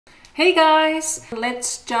Hey guys!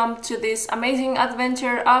 Let's jump to this amazing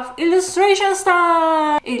adventure of illustration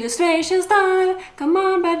style! Illustration style! Come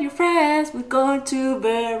on, bet your friends, we're going to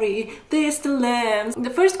very distant lands. The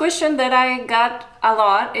first question that I got a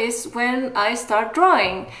lot is when I start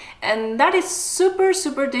drawing. And that is super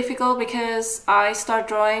difficult because I start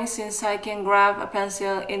drawing since I can grab a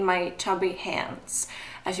pencil in my chubby hands.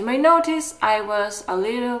 As you may notice, I was a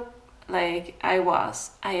little like I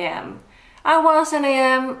am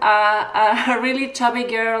a really chubby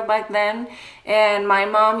girl back then, and my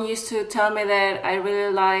mom used to tell me that I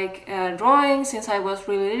really like drawing since I was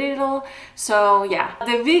really little. So yeah,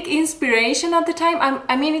 the big inspiration at the time,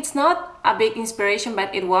 I mean it's not a big inspiration,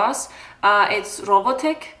 but it was, it's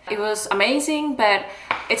Robotech. It was amazing, but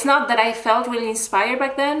it's not that I felt really inspired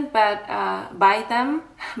back then, but by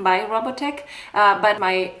Robotech, but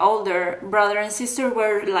my older brother and sister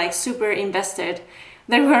were like super invested.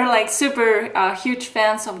 They were like super huge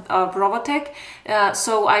fans of Robotech,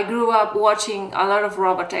 so I grew up watching a lot of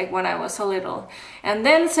Robotech when I was a little. And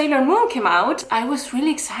then Sailor Moon came out. I was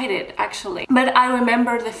really excited actually, but I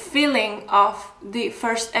remember the feeling of the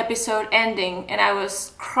first episode ending and I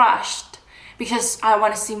was crushed because I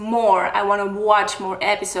want to see more, I want to watch more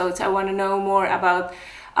episodes, I want to know more about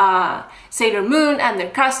Sailor Moon and their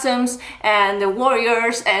costumes and the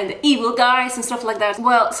warriors and the evil guys and stuff like that.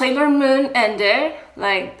 Well, Sailor Moon ended,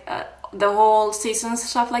 like the whole season,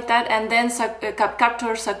 stuff like that, and then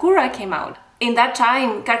Cardcaptor Sakura came out. In that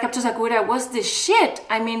time, Cardcaptor Sakura was the shit.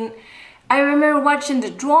 I mean, I remember watching the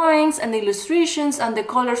drawings and the illustrations, and the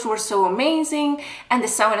colors were so amazing, and the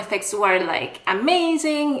sound effects were like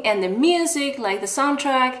amazing, and the music, like the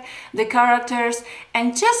soundtrack, the characters,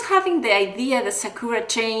 and just having the idea that Sakura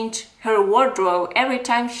changed her wardrobe every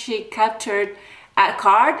time she captured a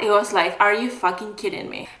card, it was like, are you fucking kidding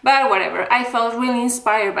me? But whatever, I felt really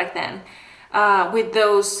inspired back then with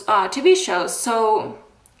those TV shows. So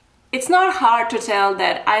it's not hard to tell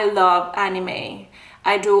that I love anime.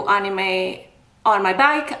 I do anime on my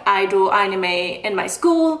bike, I do anime in my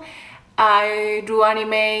school, I do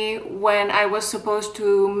anime when I was supposed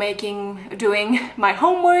to doing my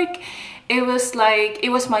homework. It was like, it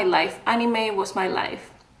was my life. Anime was my life.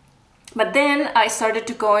 But then I started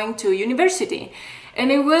to going to university,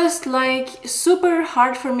 and it was like super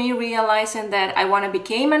hard for me realizing that I want to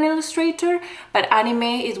become an illustrator, but anime,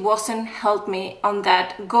 it wasn't help me on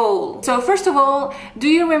that goal. So first of all, do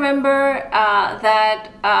you remember that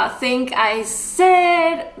thing I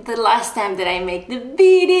said the last time that I made the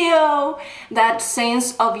video? That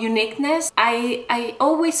sense of uniqueness? I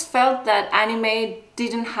always felt that anime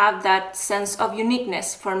didn't have that sense of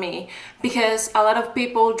uniqueness for me, because a lot of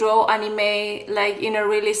people draw anime like in a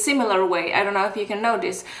really similar way. I don't know if you can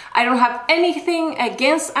notice. I don't have anything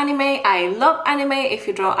against anime. I love anime. If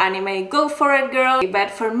you draw anime, go for it, girl. But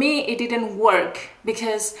for me, it didn't work,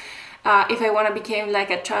 because if I want to become like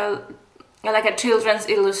a children's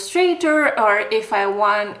illustrator, or if I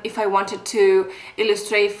wanted to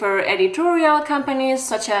illustrate for editorial companies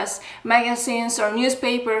such as magazines or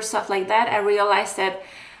newspapers, stuff like that, I realized that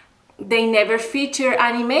they never feature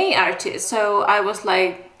anime artists. So I was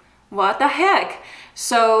like, what the heck?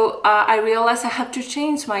 So I realized I have to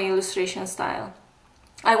change my illustration style.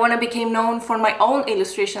 I want to become known for my own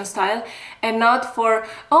illustration style, and not for,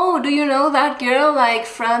 oh, do you know that girl like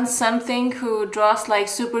Fran something who draws like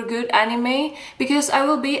super good anime? Because I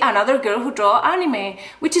will be another girl who draw anime,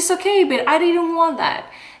 which is okay, but I didn't want that.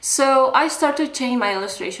 So I started changing my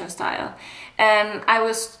illustration style, and I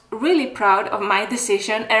was really proud of my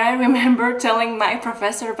decision. And I remember telling my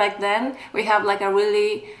professor back then, we have like a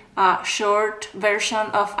really short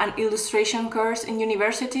version of an illustration course in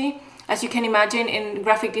university. As you can imagine, in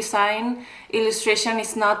graphic design, illustration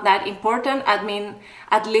is not that important. I mean,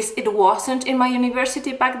 at least it wasn't in my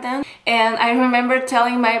university back then. And I remember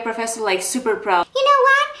telling my professor, like, super proud, you know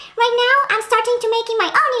what? Right now, I'm starting to making my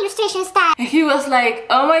own illustration style. And he was like,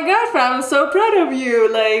 oh my god, Fran, I'm so proud of you.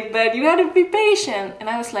 Like, but you had to be patient. And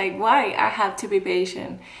I was like, why I have to be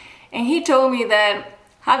patient? And he told me that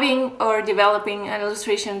having or developing an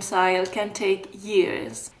illustration style can take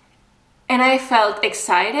years. And I felt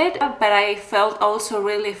excited, but I felt also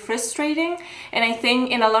really frustrating. And I think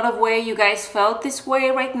in a lot of ways you guys felt this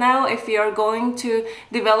way right now if you're going to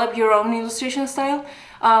develop your own illustration style.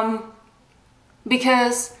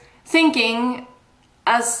 Because thinking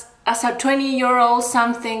as a 20-year-old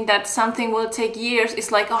something will take years,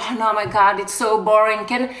 it's like, oh no, my god, it's so boring.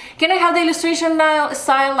 Can I have the illustration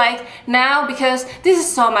style like now? Because this is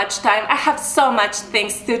so much time. I have so much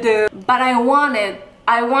things to do. But I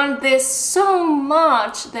want this so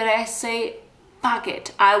much that I say, fuck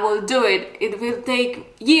it, I will do it. It will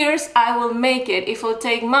take years, I will make it. If it will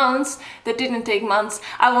take months, that didn't take months,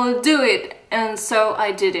 I will do it. And so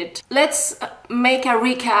I did it. Let's make a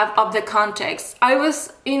recap of the context. I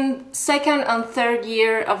was in second and third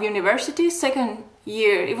year of university. Second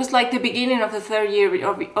year, it was like the beginning of the third year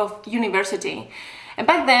of university. And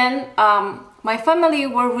back then, my family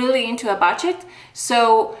were really into a budget.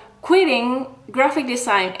 So quitting graphic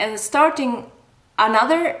design and starting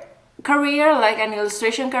another career, like an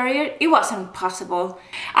illustration career, it wasn't possible.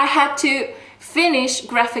 I had to finish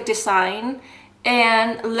graphic design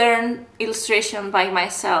and learn illustration by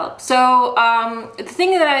myself. So the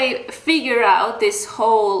thing that I figured out, this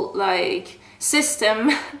whole like system,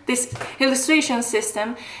 this illustration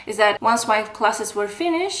system, is that once my classes were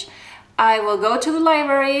finished, I will go to the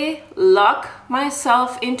library, lock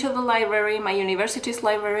myself into the library, my university's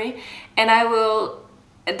library, and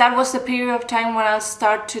that was the period of time when I'll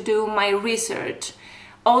start to do my research.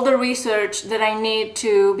 All the research that I need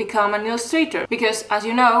to become an illustrator. Because as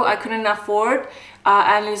you know, I couldn't afford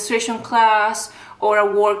an illustration class or a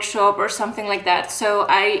workshop or something like that. So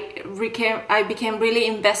I became really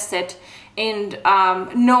invested in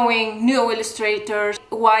knowing new illustrators,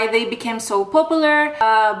 why they became so popular,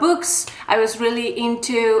 books. I was really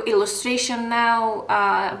into Illustration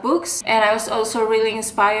Now books, and I was also really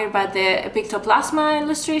inspired by the Pictoplasma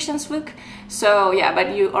illustrations book. So yeah,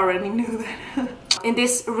 but you already knew that. In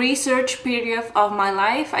this research period of my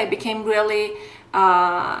life, I became really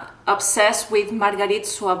obsessed with Marguerite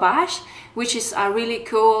Sauvage, which is a really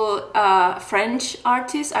cool French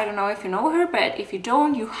artist. I don't know if you know her, but if you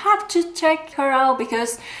don't, you have to check her out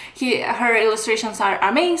because her illustrations are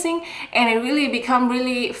amazing. And I really become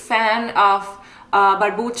really fan of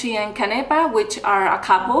Barbucci and Canepa, which are a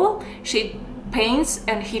couple. She paints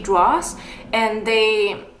and he draws, and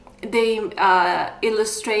they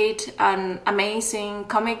illustrate an amazing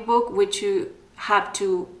comic book which you have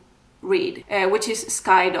to read, which is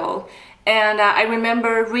Skydoll. And I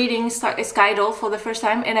remember reading Skydoll for the first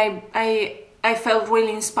time, and I felt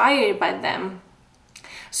really inspired by them.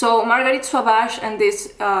 So Marguerite Sauvage and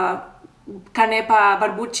this Canepa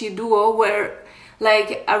Barbucci duo were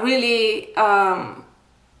like a really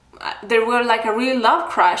they were like a real love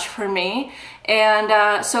crush for me.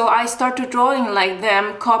 And so I started drawing like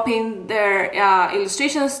them, copying their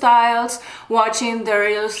illustration styles, watching their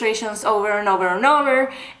illustrations over and over and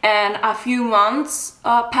over. And a few months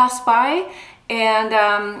passed by, and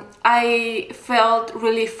I felt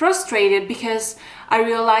really frustrated because I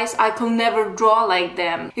realized I could never draw like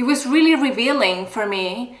them. It was really revealing for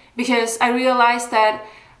me because I realized that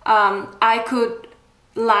I could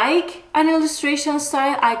like an illustration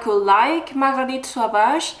style, I could like Marguerite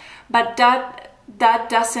Sauvage, but that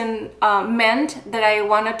doesn't meant that I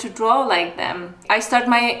wanted to draw like them. I start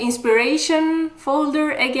my inspiration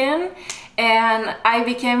folder again, and I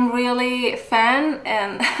became really fan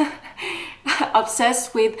and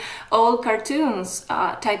obsessed with old cartoons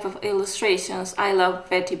type of illustrations. I love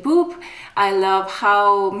Betty Boop. I love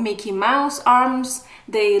how Mickey Mouse arms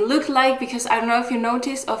they look like, because I don't know if you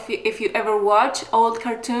notice, if you ever watch old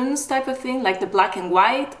cartoons type of thing, like the black and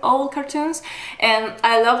white old cartoons. And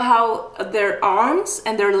I love how their arms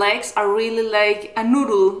and their legs are really like a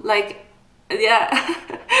noodle, like, yeah.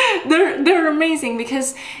 they're amazing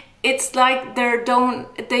because it's like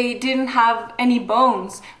they didn't have any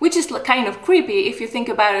bones, which is kind of creepy if you think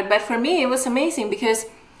about it. But for me it was amazing because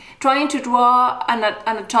trying to draw an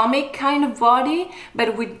anatomic kind of body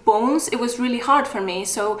but with bones, it was really hard for me.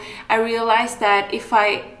 So I realized that if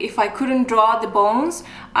I couldn't draw the bones,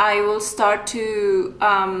 I will start to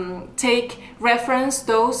take reference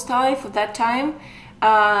those type of that time.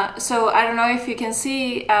 So I don't know if you can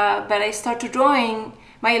see, but I started drawing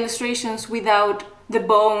my illustrations without the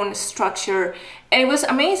bone structure, and it was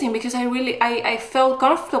amazing because I felt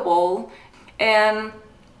comfortable, and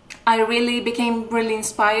I really became really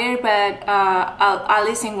inspired by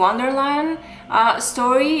Alice in Wonderland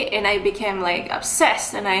story, and I became like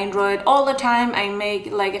obsessed, and I draw it all the time. I make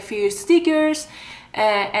like a few stickers,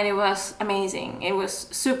 and it was amazing. It was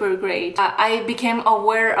super great. I became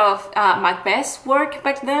aware of Macbeth's work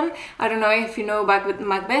back then. I don't know if you know about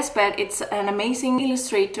Macbeth, but it's an amazing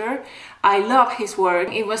illustrator. I love his work.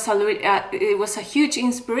 It was a huge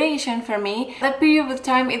inspiration for me. That period of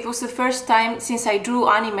time, it was the first time since I drew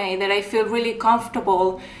anime that I feel really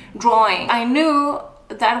comfortable drawing. I knew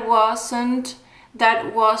that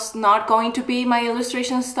was not going to be my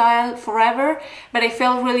illustration style forever, but I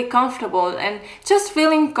felt really comfortable, and just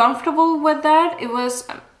feeling comfortable with that, it was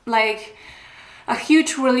like a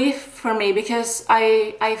huge relief for me, because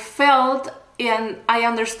I felt and I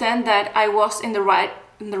understand that I was in the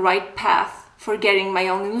right path for getting my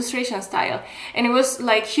own illustration style. And it was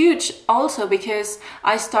like huge also because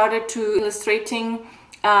I started to illustrating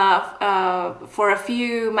for a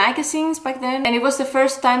few magazines back then, and it was the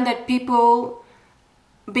first time that people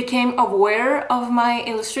became aware of my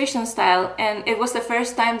illustration style, and it was the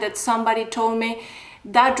first time that somebody told me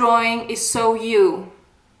that drawing is so you.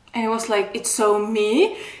 And it was like, it's so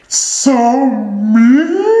me? So me?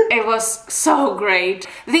 It was so great.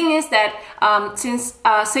 The thing is that since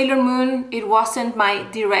Sailor Moon, it wasn't my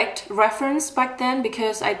direct reference back then,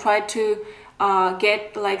 because I tried to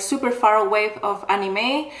get like super far away of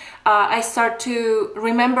anime, I start to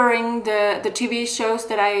remembering the TV shows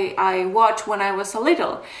that I watched when I was a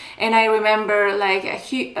little. And I remember like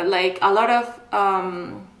a lot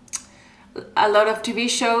of TV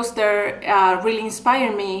shows that really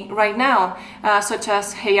inspire me right now, such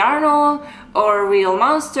as Hey Arnold, or Real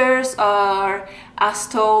Monsters, or As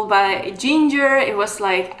Told by Ginger. It was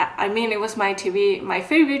like, I mean, it was my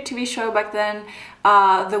favorite TV show back then.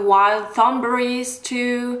 The Wild Thornberrys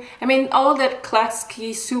too. I mean, all that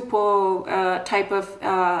classic super type of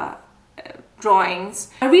drawings.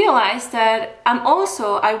 I realized that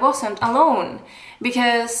I wasn't alone,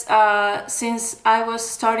 because since I was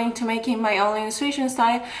starting to making my own illustration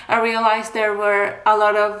style, I realized there were a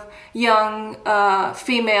lot of young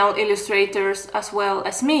female illustrators as well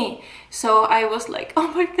as me. So I was like, oh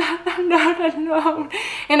my god, I'm not alone.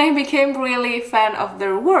 And I became really a fan of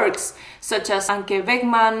their works, such as Anke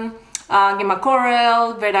Beckman, Gemma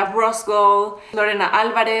Correll, Vera Brosgol, Lorena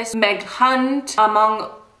Alvarez, Meg Hunt,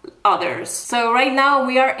 among others. So right now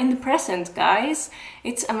we are in the present, guys.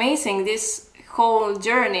 It's amazing, this whole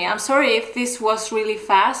journey. I'm sorry if this was really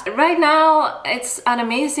fast. Right now it's an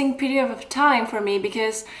amazing period of time for me,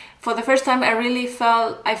 because for the first time I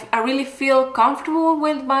really feel comfortable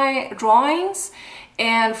with my drawings,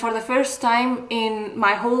 and for the first time in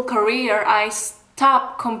my whole career I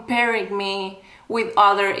stopped comparing me with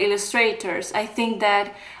other illustrators. I think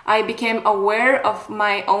that I became aware of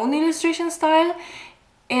my own illustration style,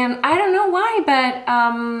 and I don't know why, but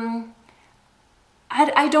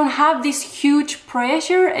I don't have this huge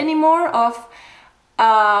pressure anymore of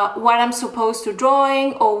what I'm supposed to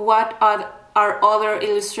drawing, or what are other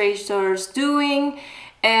illustrators doing.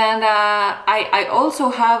 And I also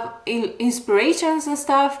have inspirations and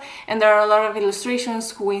stuff, and there are a lot of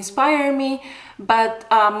illustrations who inspire me, but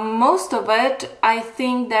most of it, I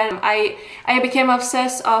think that I became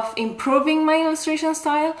obsessed of improving my illustration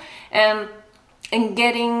style, and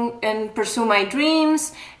pursue my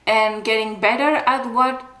dreams, and getting better at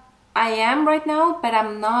what I am right now, but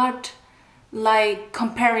I'm not like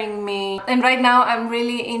comparing me. And right now I'm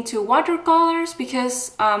really into watercolors,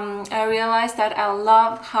 because I realized that I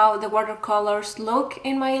love how the watercolors look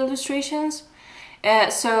in my illustrations.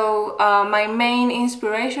 So my main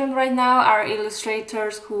inspiration right now are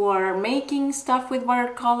illustrators who are making stuff with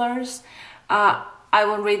watercolors. I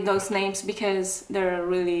won't read those names because they're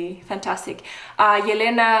really fantastic.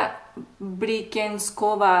 Yelena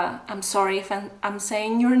Brikenskova, I'm sorry if I'm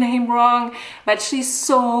saying your name wrong, but she's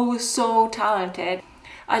so talented.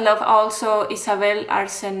 I love also Isabel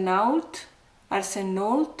Arsenault,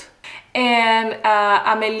 and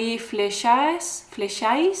Amélie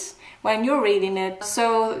Flechais when you're reading it.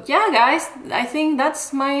 So yeah, guys, I think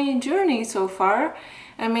that's my journey so far.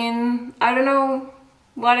 I mean, I don't know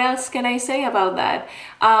what else can I say about that.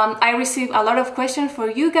 I received a lot of questions for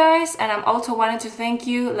you guys, and I'm also wanted to thank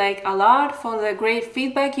you like a lot for the great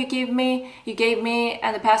feedback you gave me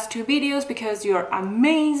in the past 2 videos, because you're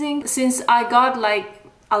amazing. Since I got like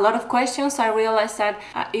a lot of questions, I realized that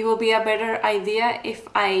it will be a better idea if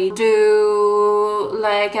I do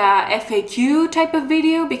like a FAQ type of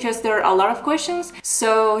video, because there are a lot of questions.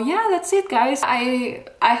 So yeah, that's it, guys. I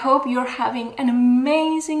hope you're having an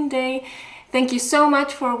amazing day. Thank you so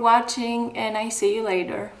much for watching, and I see you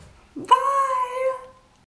later. Bye!